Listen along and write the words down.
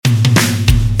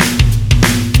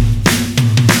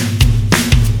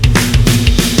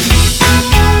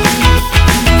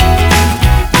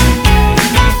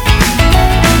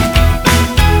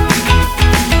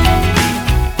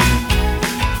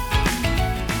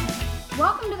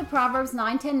Welcome to the Proverbs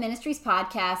 910 Ministries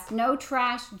podcast, No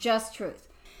Trash, Just Truth.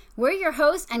 We're your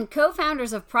hosts and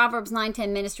co-founders of Proverbs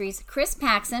 910 Ministries, Chris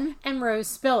Paxson and Rose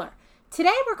Spiller.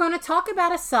 Today we're going to talk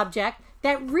about a subject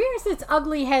that rears its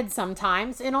ugly head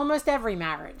sometimes in almost every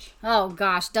marriage. Oh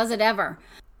gosh, does it ever?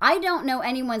 I don't know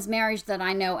anyone's marriage that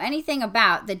I know anything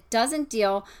about that doesn't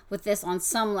deal with this on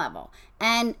some level.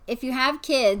 And if you have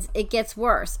kids, it gets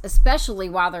worse, especially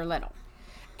while they're little.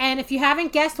 And if you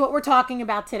haven't guessed what we're talking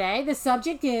about today, the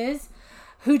subject is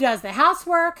who does the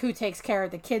housework, who takes care of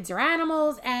the kids or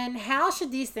animals, and how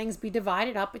should these things be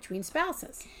divided up between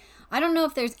spouses? I don't know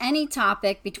if there's any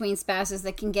topic between spouses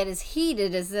that can get as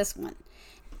heated as this one.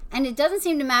 And it doesn't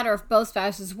seem to matter if both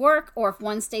spouses work or if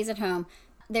one stays at home.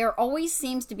 There always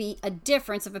seems to be a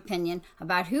difference of opinion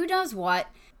about who does what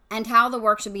and how the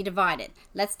work should be divided.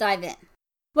 Let's dive in.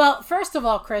 Well, first of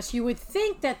all, Chris, you would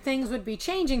think that things would be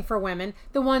changing for women,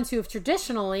 the ones who have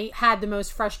traditionally had the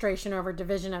most frustration over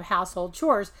division of household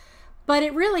chores, but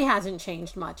it really hasn't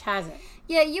changed much, has it?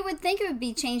 Yeah, you would think it would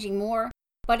be changing more,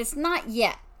 but it's not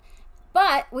yet.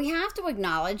 But we have to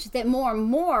acknowledge that more and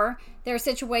more there are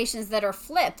situations that are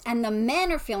flipped, and the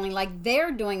men are feeling like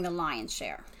they're doing the lion's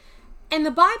share. And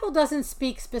the Bible doesn't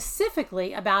speak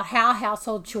specifically about how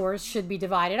household chores should be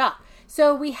divided up.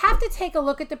 So we have to take a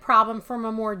look at the problem from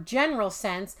a more general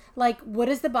sense, like what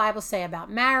does the Bible say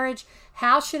about marriage?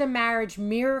 How should a marriage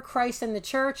mirror Christ and the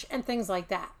church? And things like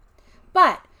that.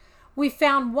 But we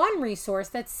found one resource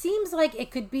that seems like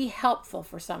it could be helpful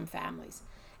for some families.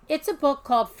 It's a book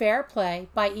called Fair Play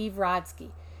by Eve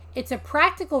Rodsky. It's a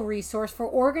practical resource for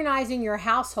organizing your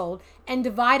household and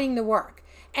dividing the work.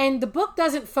 And the book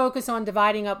doesn't focus on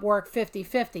dividing up work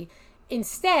 50-50.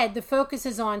 Instead, the focus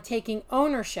is on taking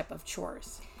ownership of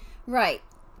chores. Right.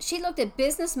 She looked at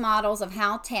business models of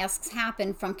how tasks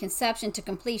happen from conception to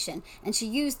completion, and she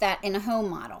used that in a home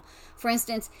model. For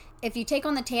instance, if you take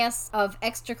on the tasks of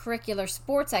extracurricular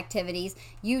sports activities,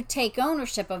 you take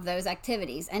ownership of those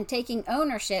activities. And taking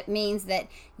ownership means that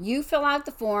you fill out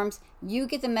the forms, you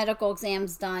get the medical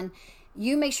exams done,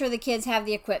 you make sure the kids have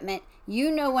the equipment,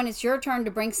 you know when it's your turn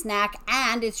to bring snack,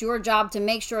 and it's your job to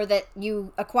make sure that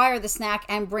you acquire the snack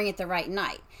and bring it the right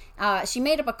night. She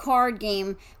made up a card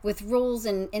game with rules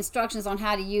and instructions on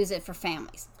how to use it for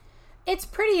families. It's a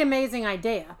pretty amazing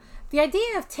idea. The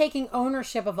idea of taking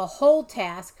ownership of a whole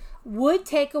task would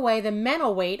take away the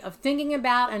mental weight of thinking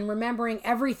about and remembering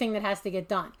everything that has to get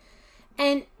done.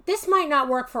 And this might not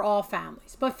work for all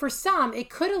families, but for some, it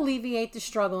could alleviate the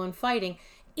struggle and fighting,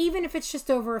 even if it's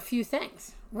just over a few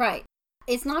things. Right.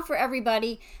 It's not for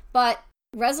everybody, but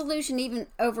resolution even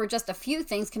over just a few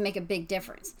things can make a big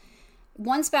difference.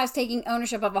 One spouse taking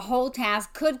ownership of a whole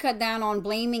task could cut down on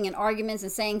blaming and arguments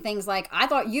and saying things like, I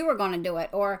thought you were going to do it,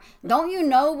 or don't you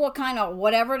know what kind of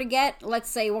whatever to get? Let's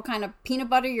say what kind of peanut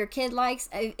butter your kid likes.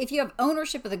 If you have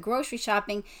ownership of the grocery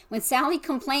shopping, when Sally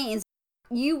complains,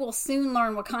 you will soon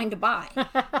learn what kind to buy.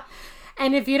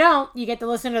 And if you don't, you get to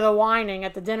listen to the whining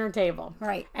at the dinner table.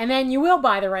 Right. And then you will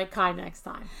buy the right kind next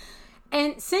time.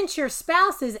 And since your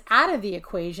spouse is out of the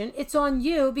equation, it's on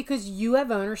you because you have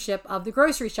ownership of the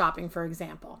grocery shopping, for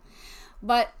example.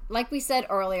 But like we said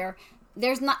earlier,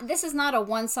 this is not a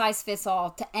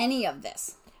one-size-fits-all to any of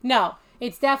this. No,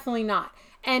 it's definitely not.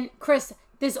 And Chris,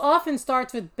 this often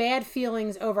starts with bad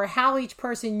feelings over how each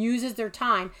person uses their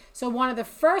time. So one of the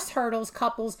first hurdles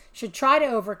couples should try to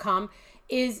overcome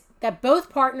is that both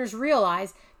partners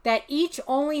realize that each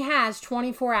only has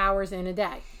 24 hours in a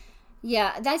day.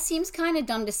 Yeah, that seems kind of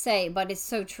dumb to say, but it's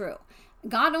so true.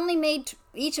 God only made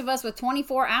each of us with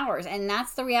 24 hours, and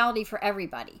that's the reality for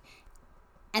everybody.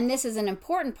 And this is an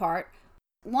important part.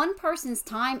 One person's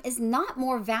time is not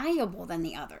more valuable than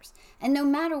the others. And no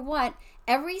matter what,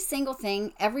 every single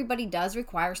thing everybody does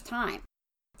requires time.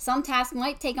 Some tasks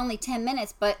might take only 10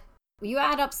 minutes, but you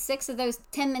add up 6 of those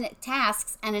 10-minute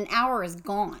tasks and an hour is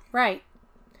gone. Right.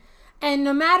 And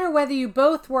no matter whether you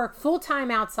both work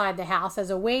full-time outside the house as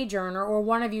a wage earner or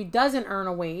one of you doesn't earn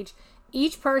a wage,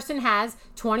 each person has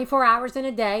 24 hours in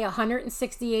a day,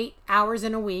 168 hours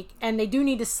in a week, and they do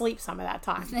need to sleep some of that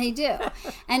time. They do.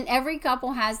 And every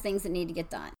couple has things that need to get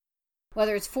done.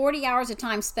 Whether it's 40 hours of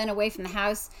time spent away from the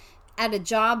house at a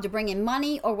job to bring in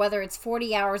money, or whether it's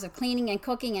 40 hours of cleaning and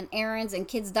cooking and errands and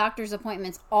kids' doctor's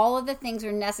appointments, all of the things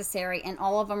are necessary and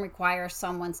all of them require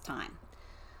someone's time.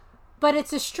 But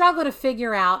it's a struggle to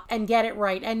figure out and get it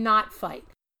right and not fight.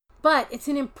 But it's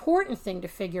an important thing to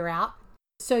figure out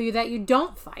so that you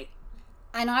don't fight.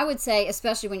 And I would say,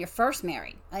 especially when you're first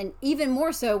married, and even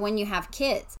more so when you have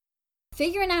kids.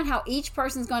 Figuring out how each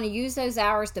person's going to use those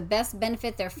hours to best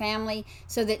benefit their family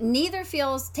so that neither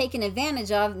feels taken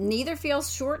advantage of, neither feels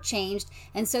shortchanged,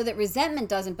 and so that resentment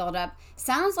doesn't build up,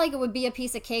 sounds like it would be a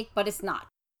piece of cake, but it's not.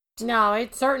 No,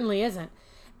 it certainly isn't.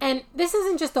 And this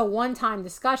isn't just a one-time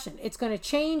discussion. It's going to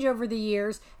change over the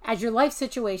years as your life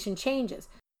situation changes.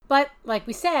 But like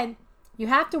we said, you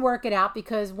have to work it out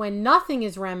because when nothing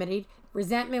is remedied,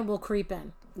 resentment will creep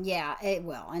in. Yeah, it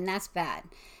will, and that's bad.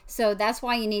 So that's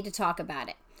why you need to talk about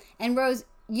it. And Rose,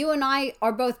 you and I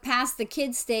are both past the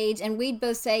kid stage, and we'd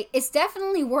both say it's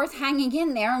definitely worth hanging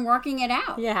in there and working it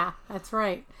out. Yeah, that's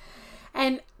right.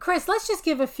 And Chris, let's just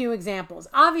give a few examples.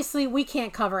 Obviously, we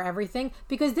can't cover everything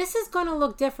because this is going to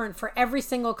look different for every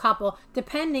single couple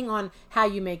depending on how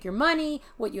you make your money,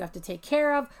 what you have to take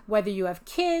care of, whether you have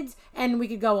kids, and we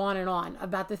could go on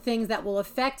about the things that will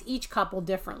affect each couple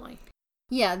differently.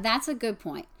 Yeah, that's a good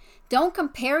point. Don't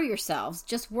compare yourselves,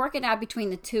 just work it out between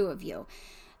the two of you.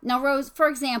 Now, Rose, for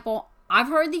example, I've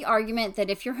heard the argument that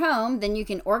if you're home, then you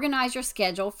can organize your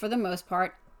schedule for the most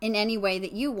part in any way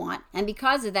that you want. And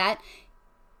because of that,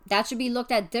 that should be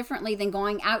looked at differently than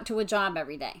going out to a job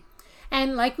every day.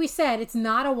 And like we said, it's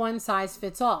not a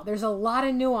one-size-fits-all. There's a lot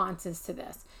of nuances to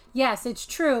this. Yes, it's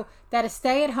true that a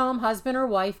stay-at-home husband or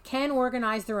wife can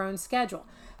organize their own schedule,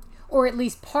 or at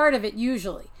least part of it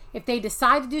usually. If they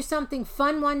decide to do something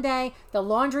fun one day, the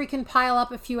laundry can pile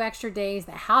up a few extra days,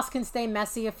 the house can stay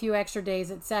messy a few extra days,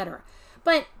 etc.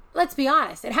 But let's be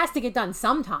honest, it has to get done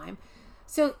sometime.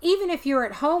 So even if you're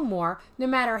at home more, no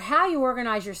matter how you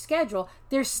organize your schedule,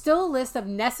 there's still a list of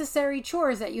necessary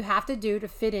chores that you have to do to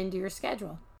fit into your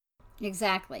schedule.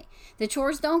 Exactly. The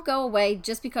chores don't go away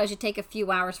just because you take a few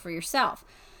hours for yourself.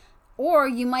 Or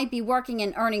you might be working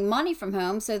and earning money from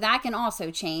home, so that can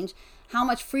also change how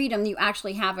much freedom you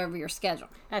actually have over your schedule.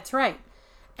 That's right.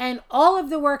 And all of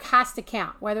the work has to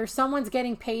count, whether someone's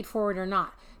getting paid for it or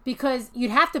not, because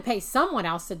you'd have to pay someone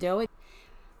else to do it.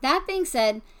 That being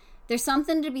said, there's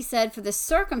something to be said for the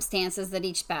circumstances that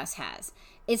each spouse has.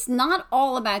 It's not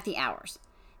all about the hours.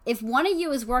 If one of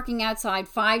you is working outside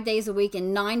 5 days a week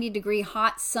in 90-degree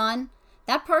hot sun,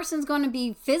 that person's going to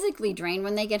be physically drained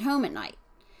when they get home at night.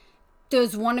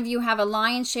 Does one of you have a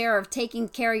lion's share of taking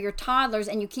care of your toddlers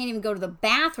and you can't even go to the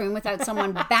bathroom without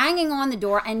someone banging on the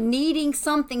door and needing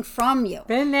something from you?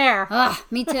 Been there. Ugh,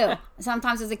 me too.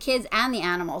 Sometimes it's the kids and the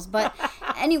animals. But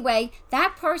anyway,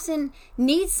 that person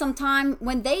needs some time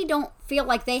when they don't feel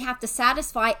like they have to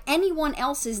satisfy anyone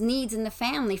else's needs in the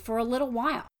family for a little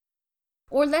while.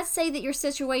 Or let's say that your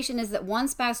situation is that one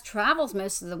spouse travels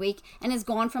most of the week and is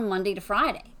gone from Monday to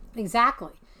Friday.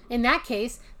 Exactly. In that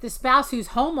case, the spouse who's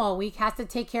home all week has to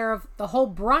take care of the whole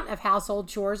brunt of household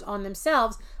chores on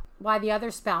themselves while the other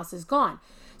spouse is gone.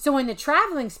 So when the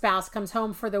traveling spouse comes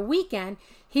home for the weekend,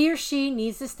 he or she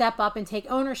needs to step up and take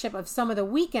ownership of some of the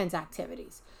weekend's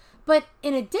activities. But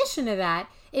in addition to that,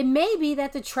 it may be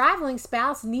that the traveling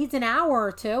spouse needs an hour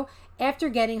or two after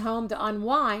getting home to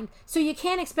unwind, so you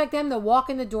can't expect them to walk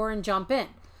in the door and jump in.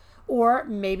 Or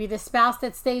maybe the spouse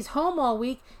that stays home all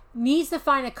week needs to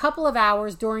find a couple of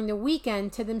hours during the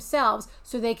weekend to themselves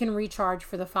so they can recharge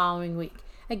for the following week.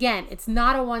 Again, it's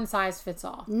not a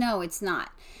one-size-fits-all. No, it's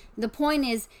not. The point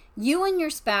is, you and your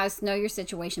spouse know your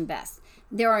situation best.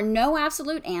 There are no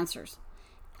absolute answers.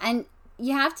 And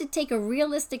you have to take a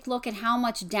realistic look at how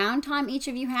much downtime each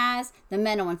of you has, the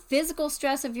mental and physical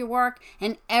stress of your work,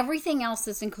 and everything else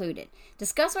that's included.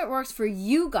 Discuss what works for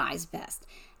you guys best.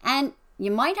 And you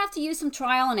might have to use some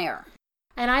trial and error.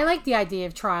 And I like the idea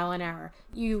of trial and error.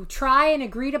 You try an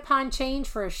agreed upon change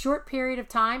for a short period of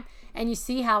time and you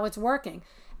see how it's working.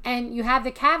 And you have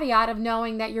the caveat of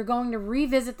knowing that you're going to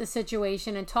revisit the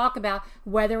situation and talk about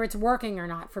whether it's working or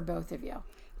not for both of you.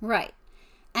 Right.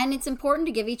 And it's important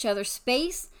to give each other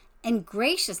space and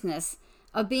graciousness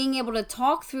of being able to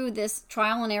talk through this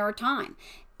trial and error time.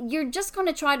 You're just going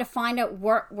to try to find out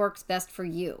what works best for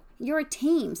you. You're a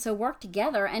team, so work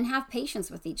together and have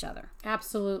patience with each other.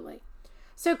 Absolutely.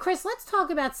 So, Chris, let's talk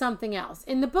about something else.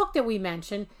 In the book that we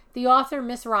mentioned, the author,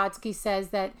 Miss Rodsky, says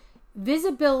that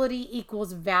visibility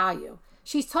equals value.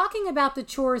 She's talking about the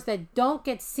chores that don't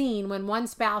get seen when one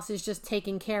spouse is just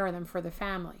taking care of them for the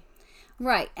family.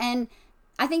 Right. And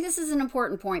I think this is an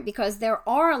important point because there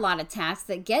are a lot of tasks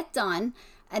that get done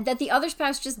that the other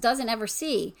spouse just doesn't ever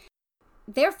see.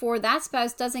 Therefore, that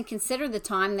spouse doesn't consider the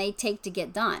time they take to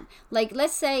get done. Like,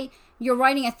 let's say you're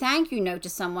writing a thank you note to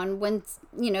someone when,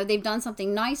 they've done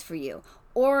something nice for you.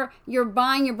 Or you're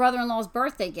buying your brother-in-law's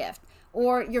birthday gift.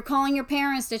 Or you're calling your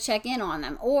parents to check in on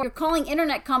them. Or you're calling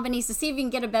internet companies to see if you can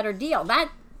get a better deal.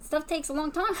 That stuff takes a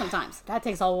long time sometimes. That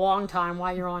takes a long time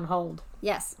while you're on hold.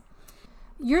 Yes.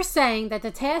 You're saying that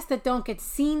the tasks that don't get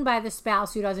seen by the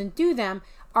spouse who doesn't do them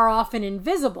are often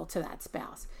invisible to that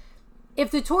spouse. If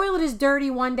the toilet is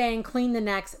dirty one day and clean the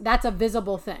next, that's a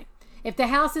visible thing. If the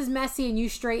house is messy and you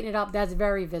straighten it up, that's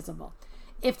very visible.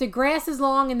 If the grass is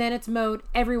long and then it's mowed,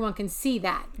 everyone can see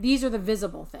that. These are the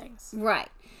visible things. Right.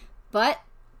 But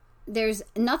there's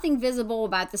nothing visible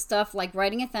about the stuff like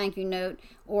writing a thank you note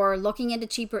or looking into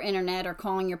cheaper internet or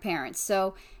calling your parents.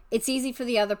 So it's easy for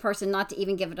the other person not to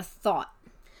even give it a thought.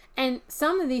 And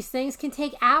some of these things can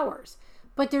take hours,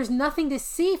 but there's nothing to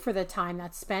see for the time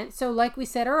that's spent. So like we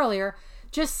said earlier,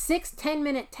 just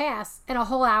 6-10-minute tasks and a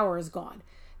whole hour is gone.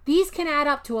 These can add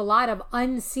up to a lot of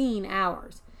unseen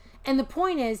hours. And the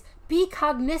point is, be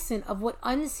cognizant of what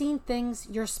unseen things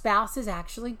your spouse is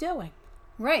actually doing.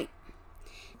 Right.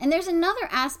 And there's another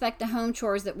aspect to home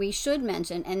chores that we should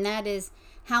mention, and that is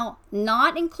how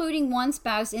not including one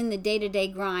spouse in the day-to-day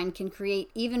grind can create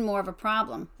even more of a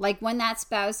problem. Like when that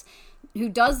spouse who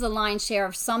does the lion's share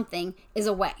of something is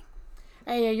away.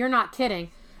 Hey, you're not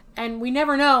kidding. And we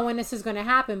never know when this is going to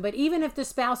happen, but even if the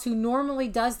spouse who normally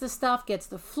does the stuff gets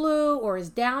the flu or is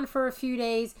down for a few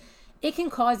days, it can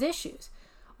cause issues.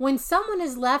 When someone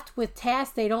is left with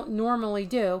tasks they don't normally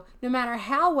do, no matter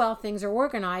how well things are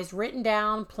organized, written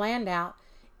down, planned out,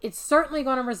 it's certainly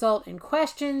going to result in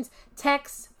questions,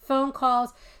 texts, phone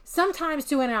calls, sometimes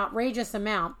to an outrageous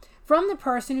amount, from the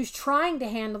person who's trying to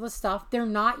handle the stuff they're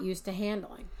not used to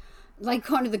handling. Like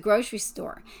going to the grocery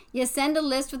store. You send a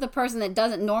list with the person that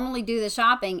doesn't normally do the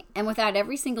shopping, and without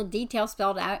every single detail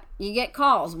spelled out, you get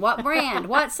calls. What brand?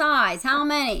 What size? How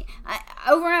many?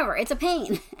 Over and over. It's a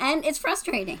pain, and it's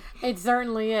frustrating. It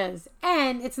certainly is.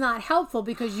 And it's not helpful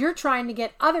because you're trying to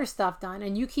get other stuff done,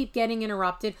 and you keep getting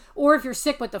interrupted. Or if you're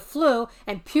sick with the flu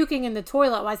and puking in the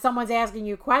toilet while someone's asking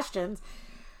you questions,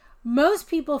 most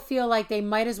people feel like they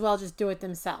might as well just do it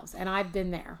themselves, and I've been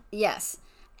there. Yes.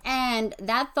 And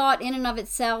that thought in and of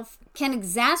itself can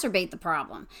exacerbate the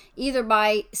problem, either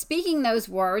by speaking those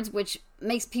words, which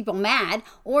makes people mad,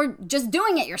 or just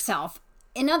doing it yourself.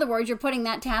 In other words, you're putting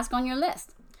that task on your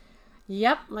list.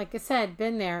 Yep, like I said,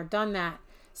 been there, done that.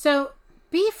 So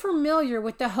be familiar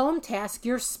with the home task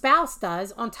your spouse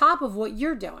does on top of what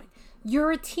you're doing.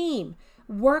 You're a team.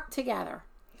 Work together.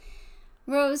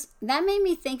 Rose, that made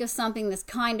me think of something that's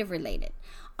kind of related.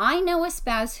 I know a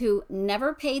spouse who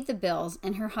never paid the bills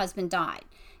and her husband died.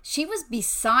 She was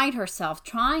beside herself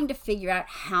trying to figure out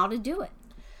how to do it.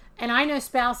 And I know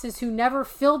spouses who never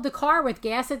filled the car with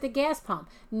gas at the gas pump,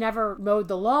 never mowed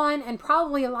the lawn, and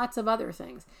probably lots of other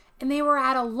things. And they were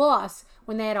at a loss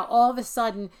when they had to all of a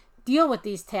sudden deal with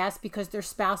these tasks because their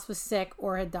spouse was sick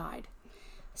or had died.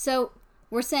 So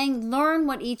we're saying learn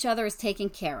what each other is taking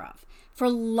care of for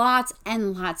lots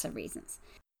and lots of reasons.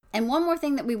 And one more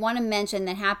thing that we want to mention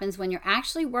that happens when you're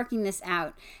actually working this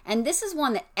out, and this is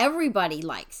one that everybody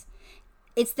likes,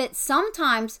 it's that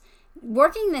sometimes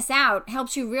working this out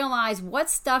helps you realize what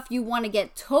stuff you want to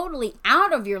get totally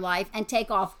out of your life and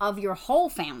take off of your whole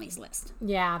family's list.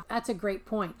 Yeah, that's a great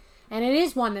point. And it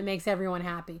is one that makes everyone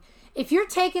happy. If you're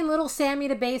taking little Sammy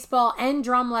to baseball and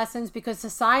drum lessons because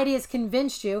society has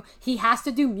convinced you he has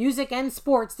to do music and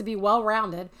sports to be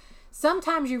well-rounded,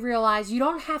 sometimes you realize you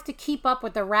don't have to keep up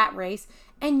with the rat race,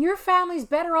 and your family's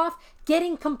better off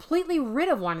getting completely rid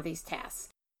of one of these tasks.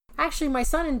 Actually, my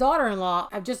son and daughter-in-law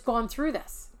have just gone through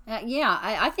this.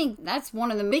 I think that's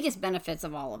one of the biggest benefits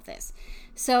of all of this.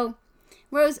 So,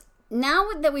 Rose, now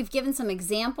that we've given some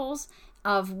examples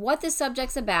of what this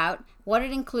subject's about, what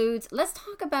it includes, let's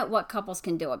talk about what couples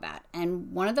can do about it.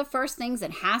 And one of the first things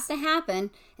that has to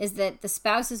happen is that the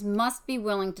spouses must be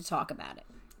willing to talk about it.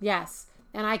 Yes.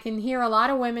 And I can hear a lot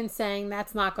of women saying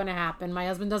that's not going to happen. My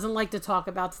husband doesn't like to talk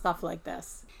about stuff like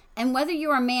this. And whether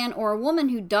you're a man or a woman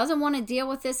who doesn't want to deal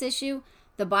with this issue,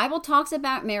 the Bible talks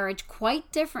about marriage quite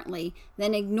differently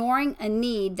than ignoring a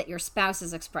need that your spouse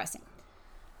is expressing.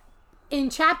 In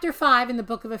chapter 5 in the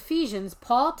book of Ephesians,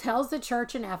 Paul tells the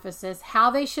church in Ephesus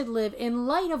how they should live in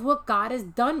light of what God has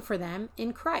done for them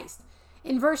in Christ.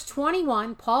 In verse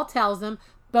 21, Paul tells them,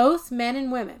 both men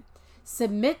and women,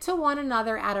 submit to one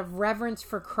another out of reverence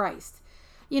for Christ.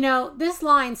 You know, this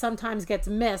line sometimes gets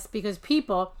missed because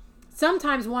people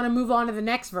sometimes want to move on to the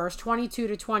next verse, 22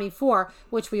 to 24,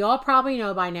 which we all probably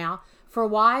know by now. For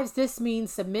wives, this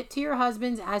means submit to your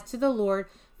husbands as to the Lord,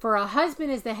 for a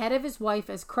husband is the head of his wife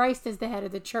as Christ is the head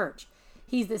of the church.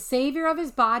 He's the Savior of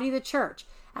his body, the church.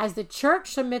 As the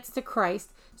church submits to Christ,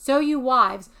 so you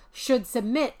wives should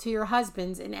submit to your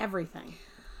husbands in everything.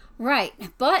 Right,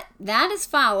 but that is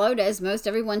followed, as most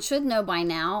everyone should know by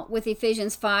now, with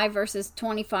Ephesians 5 verses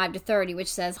 25 to 30,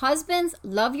 which says, "Husbands,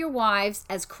 love your wives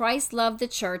as Christ loved the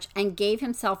church and gave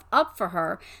himself up for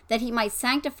her, that he might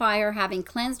sanctify her, having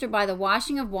cleansed her by the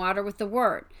washing of water with the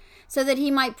word, so that he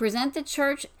might present the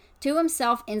church to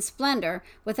himself in splendor,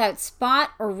 without spot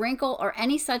or wrinkle or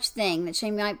any such thing, that she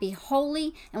might be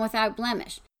holy and without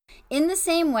blemish. In the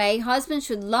same way, husbands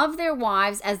should love their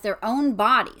wives as their own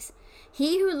bodies.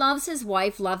 He who loves his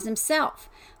wife loves himself.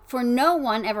 For no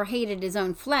one ever hated his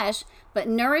own flesh, but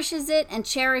nourishes it and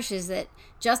cherishes it,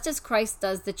 just as Christ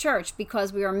does the church,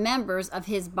 because we are members of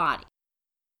his body."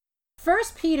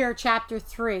 1 Peter chapter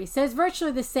 3 says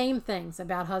virtually the same things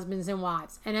about husbands and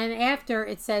wives. And then after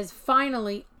it says,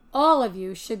 "Finally, all of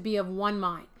you should be of one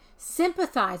mind.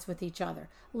 Sympathize with each other.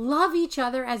 Love each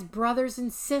other as brothers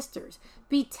and sisters.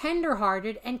 Be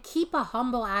tenderhearted and keep a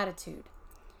humble attitude."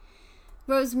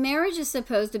 Rose, marriage is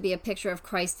supposed to be a picture of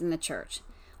Christ in the church.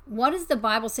 What does the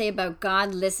Bible say about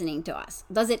God listening to us?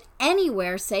 Does it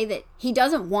anywhere say that he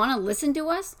doesn't want to listen to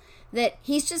us? That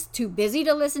he's just too busy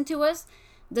to listen to us?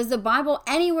 Does the Bible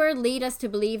anywhere lead us to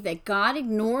believe that God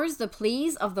ignores the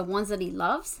pleas of the ones that he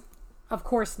loves? Of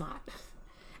course not.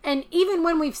 And even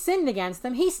when we've sinned against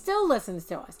him, he still listens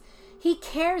to us. He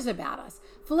cares about us.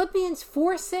 Philippians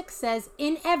 4:6 says,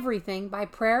 "In everything, by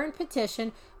prayer and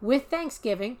petition, with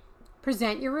thanksgiving,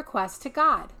 present your requests to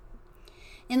God."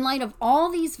 In light of all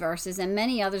these verses and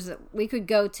many others that we could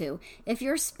go to, if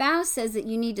your spouse says that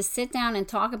you need to sit down and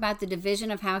talk about the division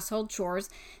of household chores,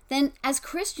 then as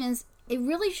Christians, it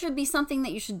really should be something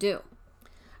that you should do.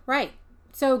 Right.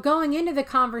 So going into the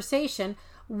conversation,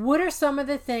 what are some of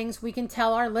the things we can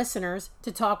tell our listeners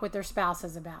to talk with their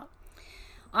spouses about?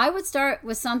 I would start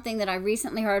with something that I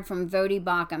recently heard from Voddie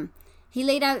Baucham. He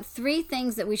laid out 3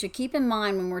 things that we should keep in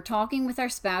mind when we're talking with our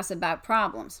spouse about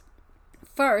problems.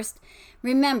 First,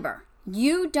 remember,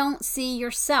 you don't see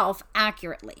yourself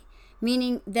accurately,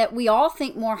 meaning that we all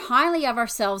think more highly of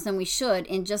ourselves than we should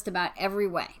in just about every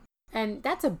way. And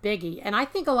that's a biggie. And I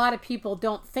think a lot of people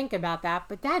don't think about that,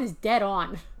 but that is dead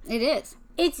on. It is.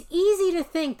 It's easy to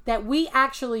think that we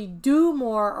actually do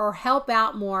more or help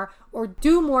out more or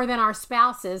do more than our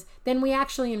spouses than we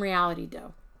actually in reality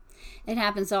do. It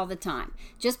happens all the time.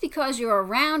 Just because you're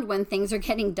around when things are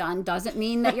getting done doesn't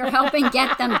mean that you're helping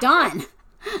get them done.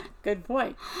 Good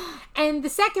point. And the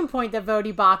second point that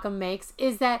Voddie Baucham makes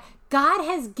is that God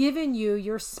has given you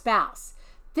your spouse.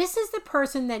 This is the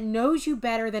person that knows you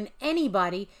better than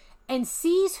anybody and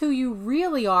sees who you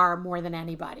really are more than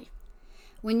anybody.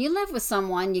 When you live with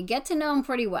someone, you get to know them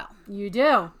pretty well. You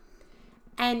do.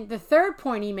 And the third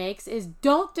point he makes is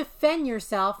don't defend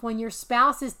yourself when your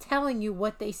spouse is telling you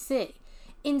what they see.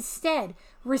 Instead,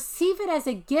 receive it as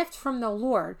a gift from the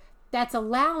Lord that's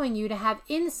allowing you to have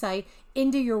insight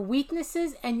into your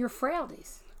weaknesses and your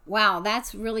frailties. Wow,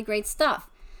 that's really great stuff.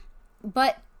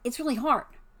 But it's really hard.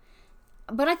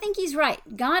 But I think he's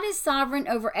right. God is sovereign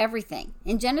over everything.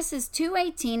 In Genesis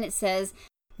 2:18 it says,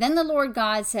 "Then the Lord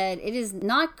God said, 'It is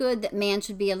not good that man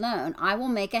should be alone. I will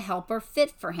make a helper fit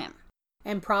for him.'"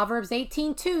 And Proverbs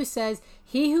 18:2 says,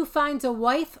 "He who finds a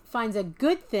wife finds a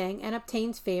good thing and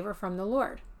obtains favor from the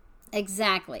Lord."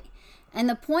 Exactly. And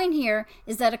the point here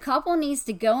is that a couple needs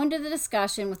to go into the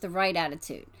discussion with the right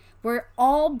attitude. We're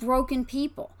all broken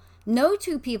people. No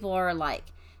 2 people are alike.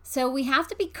 So we have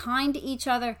to be kind to each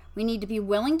other. We need to be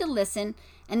willing to listen.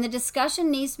 And the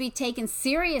discussion needs to be taken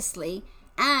seriously.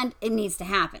 And it needs to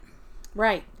happen.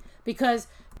 Right. Because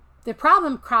the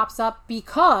problem crops up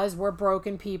because we're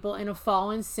broken people in a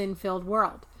fallen, sin-filled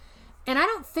world. And I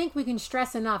don't think we can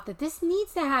stress enough that this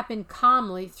needs to happen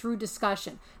calmly through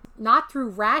discussion, not through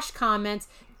rash comments,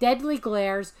 deadly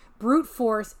glares, brute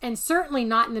force, and certainly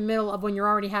not in the middle of when you're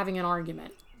already having an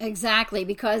argument. Exactly.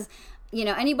 Because,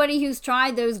 anybody who's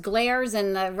tried those glares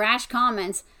and the rash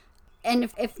comments,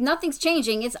 and if nothing's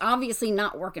changing, it's obviously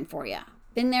not working for you.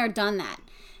 Been there, done that.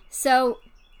 So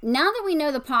now that we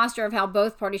know the posture of how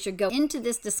both parties should go into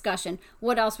this discussion,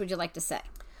 what else would you like to say?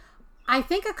 I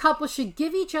think a couple should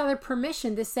give each other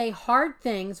permission to say hard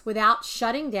things without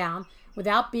shutting down,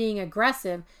 without being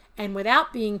aggressive, and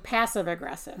without being passive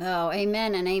aggressive. Oh,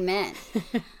 amen and amen.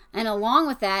 And along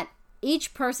with that,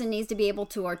 each person needs to be able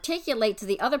to articulate to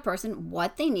the other person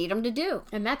what they need them to do.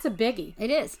 And that's a biggie.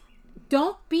 It is.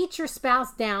 Don't beat your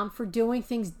spouse down for doing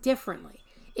things differently.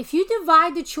 If you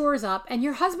divide the chores up and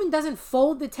your husband doesn't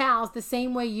fold the towels the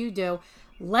same way you do,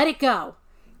 let it go.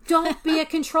 Don't be a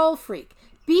control freak.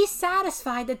 Be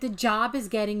satisfied that the job is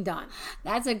getting done.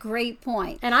 That's a great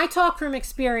point. And I talk from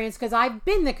experience because I've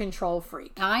been the control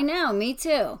freak. I know, me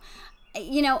too.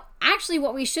 Actually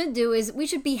what we should do is we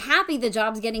should be happy the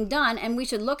job's getting done, and we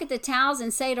should look at the towels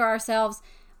and say to ourselves,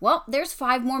 well, there's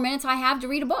 5 more minutes I have to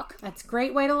read a book. That's a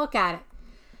great way to look at it.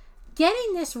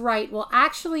 Getting this right will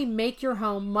actually make your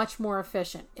home much more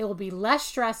efficient. It will be less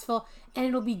stressful, and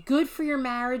it'll be good for your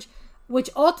marriage, which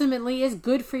ultimately is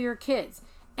good for your kids.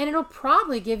 And it'll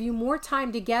probably give you more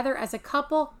time together as a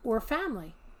couple or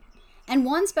family. And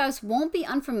one spouse won't be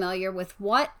unfamiliar with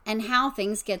what and how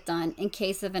things get done in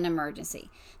case of an emergency.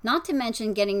 Not to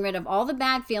mention getting rid of all the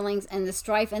bad feelings and the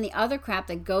strife and the other crap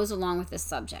that goes along with this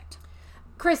subject.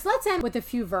 Chris, let's end with a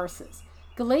few verses.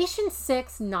 Galatians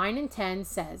 6:9-10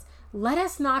 says, "Let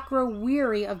us not grow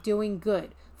weary of doing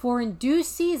good, for in due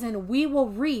season we will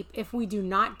reap if we do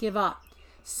not give up.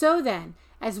 So then,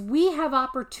 as we have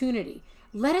opportunity,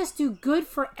 let us do good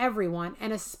for everyone,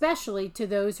 and especially to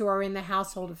those who are in the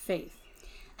household of faith."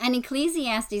 And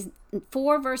Ecclesiastes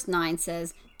 4 verse 9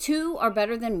 says, 2 are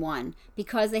better than 1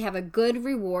 because they have a good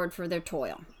reward for their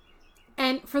toil.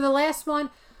 And for the last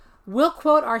one, we'll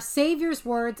quote our Savior's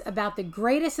words about the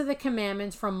greatest of the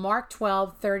commandments from Mark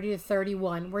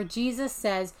 12:30-31, where Jesus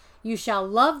says, "You shall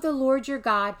love the Lord your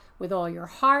God with all your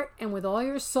heart and with all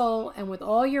your soul and with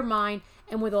all your mind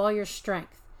and with all your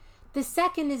strength." The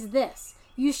second is this: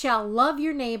 you shall love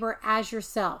your neighbor as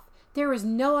yourself. There is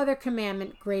no other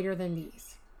commandment greater than these.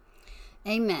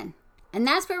 Amen. And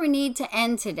that's where we need to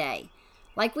end today.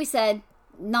 Like we said,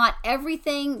 not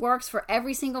everything works for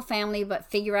every single family, but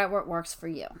figure out what works for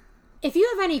you. If you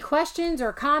have any questions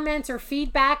or comments or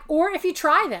feedback, or if you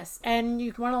try this and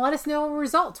you want to let us know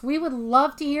results, we would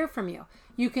love to hear from you.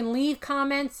 You can leave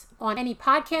comments on any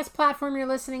podcast platform you're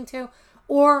listening to,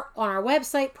 or on our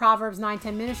website,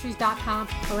 proverbs910ministries.com,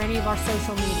 or any of our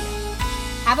social media.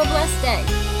 Have a blessed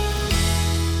day.